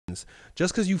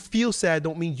Just because you feel sad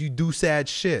don't mean you do sad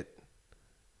shit.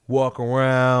 Walk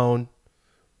around,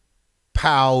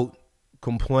 pout,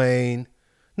 complain.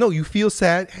 No, you feel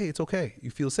sad. Hey, it's okay. You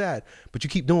feel sad. But you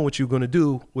keep doing what you're going to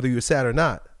do, whether you're sad or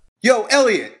not. Yo,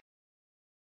 Elliott.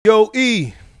 Yo,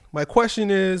 E. My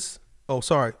question is, oh,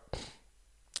 sorry.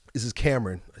 This is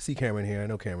Cameron. I see Cameron here. I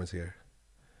know Cameron's here.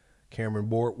 Cameron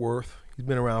Bortworth. He's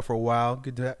been around for a while.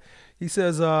 Good to have. He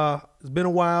says, it's been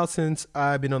a while since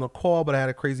I've been on a call, but I had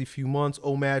a crazy few months.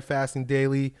 OMAD, fasting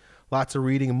daily, lots of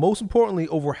reading, and most importantly,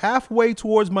 over halfway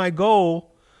towards my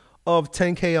goal of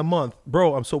 10K a month.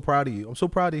 Bro, I'm so proud of you. I'm so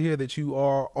proud to hear that you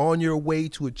are on your way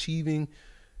to achieving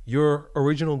your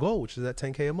original goal, which is that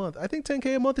 10K a month. I think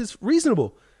 10K a month is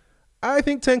reasonable. I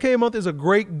think 10K a month is a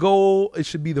great goal. It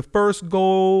should be the first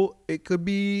goal. It could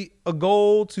be a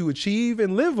goal to achieve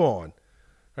and live on,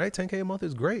 right? 10K a month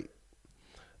is great.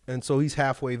 And so he's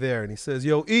halfway there, and he says,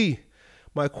 yo, E,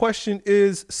 my question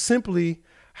is simply,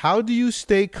 how do you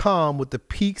stay calm with the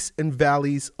peaks and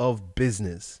valleys of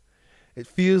business? It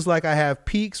feels like I have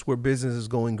peaks where business is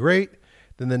going great.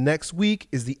 Then the next week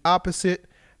is the opposite.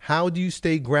 How do you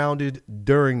stay grounded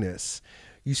during this?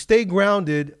 You stay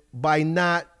grounded by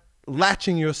not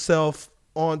latching yourself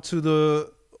onto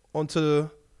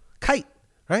the kite,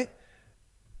 right?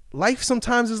 Life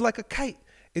sometimes is like a kite.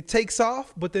 It takes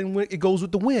off, but then when it goes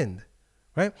with the wind,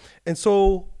 right? And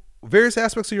so various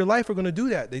aspects of your life are going to do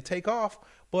that. They take off,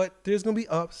 but there's going to be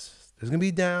ups, there's going to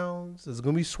be downs, there's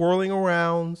going to be swirling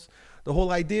arounds. The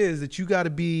whole idea is that you got to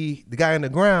be the guy on the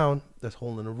ground that's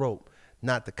holding the rope,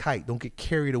 not the kite. Don't get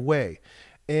carried away.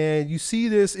 And you see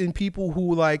this in people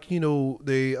who, like, you know,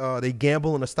 they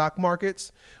gamble in the stock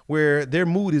markets where their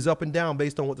mood is up and down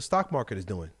based on what the stock market is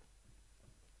doing.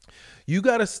 You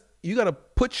gotta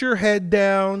put your head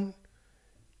down,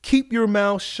 keep your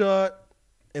mouth shut,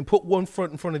 and put one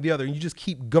foot in front of the other, and you just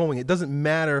keep going. It doesn't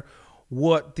matter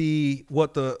what the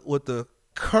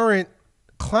current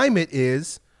climate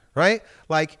is, right?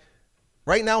 Like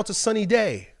right now it's a sunny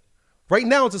day. Right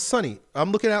now it's a sunny.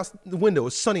 I'm looking out the window.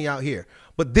 It's sunny out here.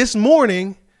 But this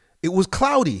morning it was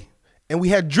cloudy and we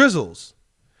had drizzles.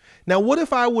 Now, what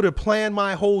if I would have planned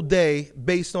my whole day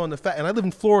based on the fact, and I live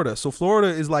in Florida, so Florida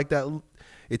is like that,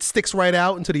 it sticks right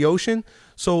out into the ocean.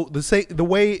 So the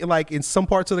way, like in some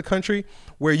parts of the country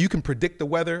where you can predict the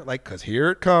weather, like, cause here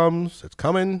it comes, it's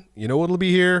coming, you know it'll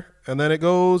be here, and then it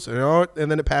goes,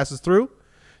 and then it passes through.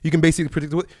 You can basically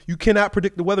predict the weather. You cannot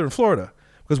predict the weather in Florida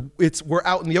because we're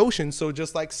out in the ocean, so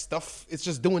just like stuff, it's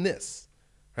just doing this,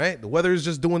 right? The weather is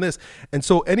just doing this. And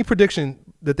so any prediction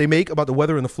that they make about the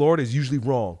weather in the Florida is usually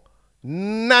wrong.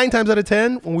 9 times out of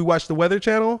 10, when we watch the Weather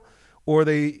Channel or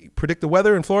they predict the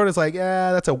weather in Florida, it's like,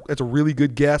 yeah, that's a really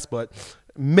good guess, but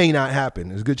may not happen.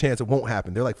 There's a good chance it won't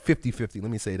happen. They're like 50-50.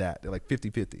 Let me say that. They're like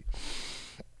 50-50.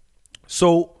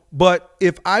 So, but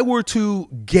if I were to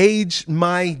gauge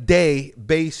my day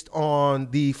based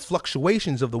on the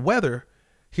fluctuations of the weather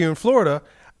here in Florida,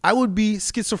 I would be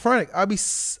schizophrenic.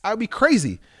 I'd be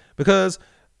crazy because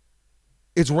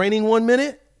it's raining one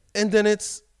minute and then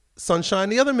it's sunshine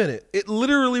the other minute. It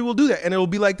literally will do that. And it'll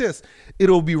be like this.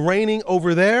 It'll be raining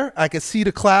over there. I can see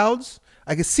the clouds.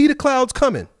 I can see the clouds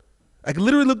coming. I can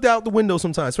literally look out the window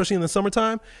sometimes, especially in the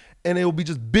summertime, and it'll be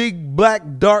just big, black,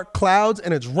 dark clouds,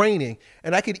 and it's raining.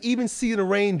 And I could even see the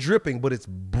rain dripping, but it's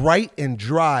bright and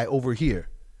dry over here.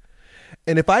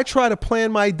 And if I try to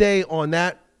plan my day on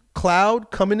that cloud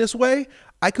coming this way,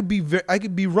 I could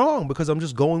be wrong because I'm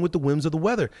just going with the whims of the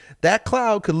weather. That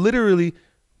cloud could literally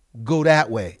go that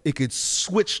way. It could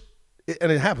switch, and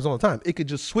it happens all the time. It could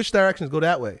just switch directions, go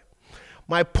that way.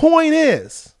 My point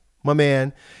is, my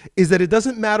man, is that it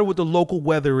doesn't matter what the local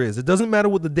weather is. It doesn't matter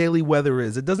what the daily weather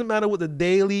is. It doesn't matter what the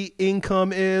daily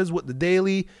income is, what the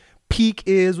daily peak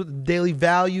is, what the daily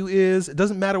value is. It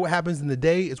doesn't matter what happens in the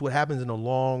day. It's what happens in the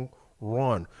long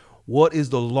run. What is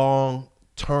the long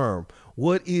term?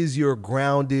 What is your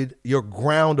ground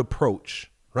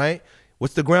approach, right?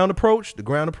 What's the ground approach? The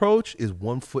ground approach is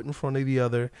one foot in front of the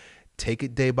other. Take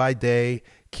it day by day.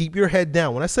 Keep your head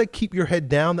down. When I say keep your head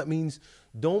down, that means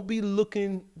don't be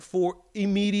looking for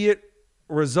immediate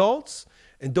results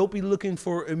and don't be looking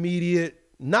for immediate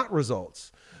not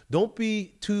results. Don't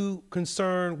be too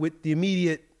concerned with the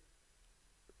immediate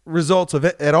results of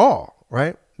it at all,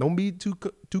 right? Don't be too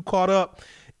caught up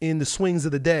in the swings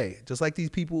of the day. Just like these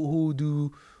people who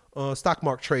do stock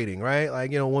market trading, right?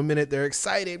 Like, you know, one minute they're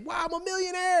excited, wow, I'm a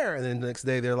millionaire. And then the next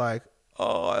day they're like,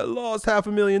 oh, I lost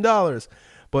 $500,000.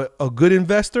 But a good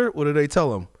investor, what do they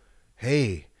tell them?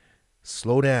 Hey,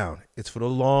 slow down. It's for the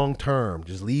long term.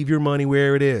 Just leave your money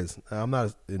where it is. Now, I'm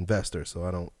not an investor, so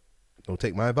I don't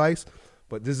take my advice.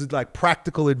 But this is like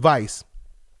practical advice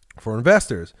For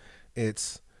investors,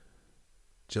 it's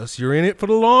just you're in it for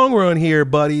the long run here,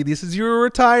 buddy. This is your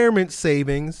retirement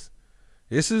savings.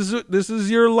 This is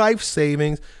your life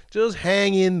savings. Just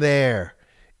hang in there.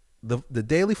 The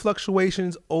daily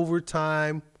fluctuations over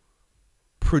time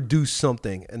produce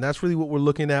something, and that's really what we're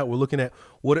looking at. We're looking at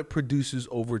what it produces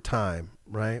over time,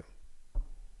 right?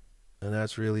 And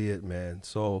that's really it, man.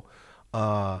 So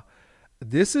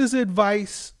this is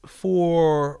advice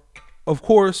for, of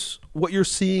course, what you're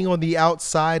seeing on the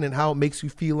outside and how it makes you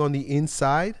feel on the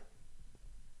inside.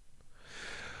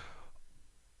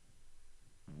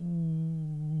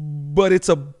 But it's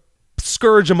a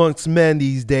scourge amongst men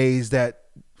these days that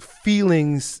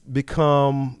feelings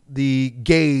become the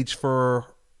gauge for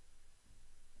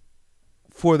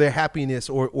their happiness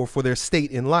or for their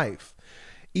state in life.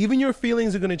 Even your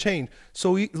feelings are going to change.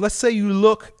 So let's say you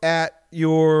look at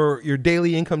your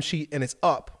daily income sheet and it's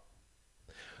up.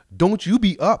 Don't you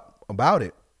be up about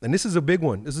it. And this is a big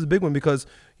one. This is a big one because,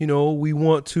 you know, we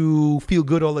want to feel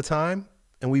good all the time.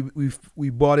 And we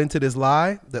bought into this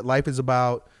lie that life is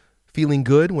about feeling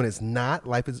good when it's not.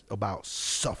 Life is about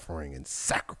suffering and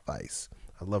sacrifice.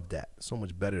 I love that. So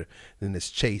much better than this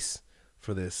chase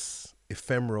for this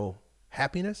ephemeral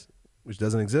happiness, which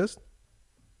doesn't exist.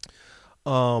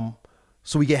 So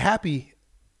we get happy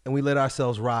and we let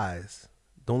ourselves rise.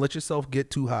 Don't let yourself get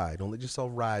too high. Don't let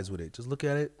yourself rise with it. Just look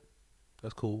at it.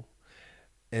 That's cool.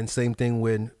 And same thing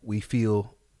when we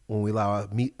allow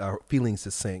our feelings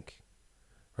to sink.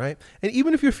 Right. And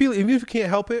even if even if you can't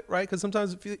help it, right? Because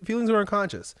sometimes feelings are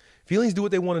unconscious. Feelings do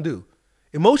what they want to do.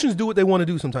 Emotions do what they want to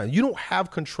do sometimes. You don't have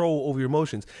control over your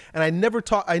emotions. And I never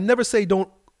say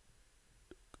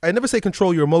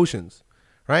control your emotions.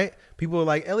 Right. People are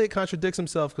like, Elliott contradicts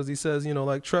himself because he says, you know,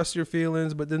 like, trust your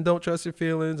feelings, but then don't trust your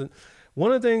feelings. And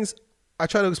one of the things I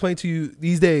try to explain to you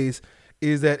these days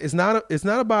is that it's not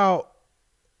about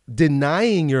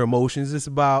denying your emotions. It's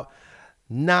about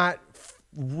not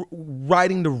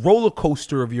riding the roller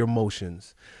coaster of your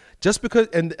emotions. Just because,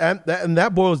 and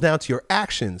that boils down to your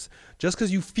actions. Just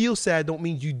because you feel sad don't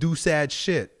mean you do sad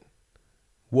shit.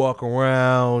 Walk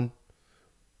around,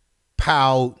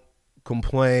 pout,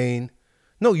 complain.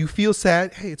 No, you feel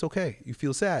sad. Hey, it's okay. You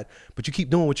feel sad, but you keep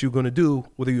doing what you're going to do,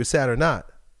 whether you're sad or not.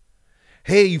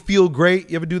 Hey, you feel great.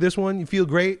 You ever do this one? You feel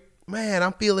great? Man,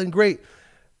 I'm feeling great.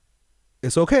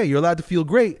 It's okay. You're allowed to feel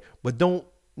great, but don't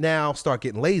now start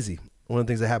getting lazy. One of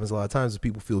the things that happens a lot of times is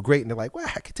people feel great and they're like, well,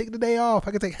 I can take the day off.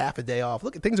 I can take half a day off.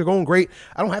 Look, things are going great.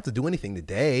 I don't have to do anything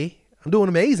today. I'm doing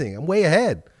amazing. I'm way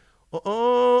ahead.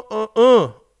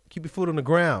 Keep your foot on the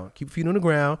ground. Keep your feet on the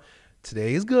ground.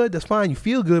 Today is good. That's fine. You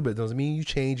feel good, but it doesn't mean you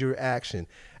change your action.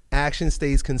 Action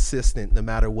stays consistent no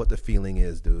matter what the feeling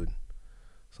is, dude.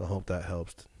 So I hope that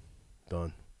helps.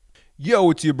 Done.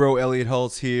 Yo, it's your bro Elliott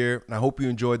Hulse here, and I hope you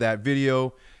enjoyed that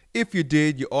video. If you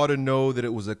did, you ought to know that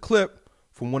it was a clip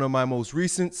from one of my most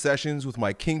recent sessions with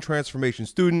my King Transformation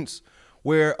students,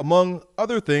 where, among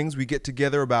other things, we get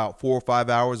together about 4 or 5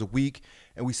 hours a week,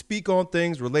 and we speak on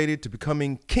things related to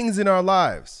becoming kings in our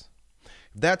lives.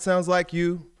 If that sounds like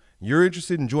you're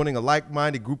interested in joining a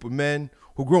like-minded group of men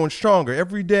who are growing stronger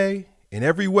every day in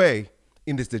every way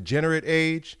in this degenerate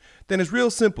age, then it's real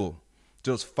simple.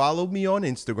 Just follow me on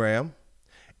Instagram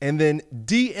and then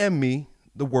DM me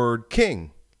the word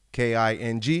king,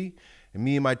 K-I-N-G, and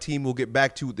me and my team will get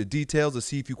back to you with the details to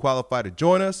see if you qualify to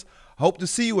join us. I hope to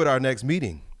see you at our next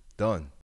meeting. Done.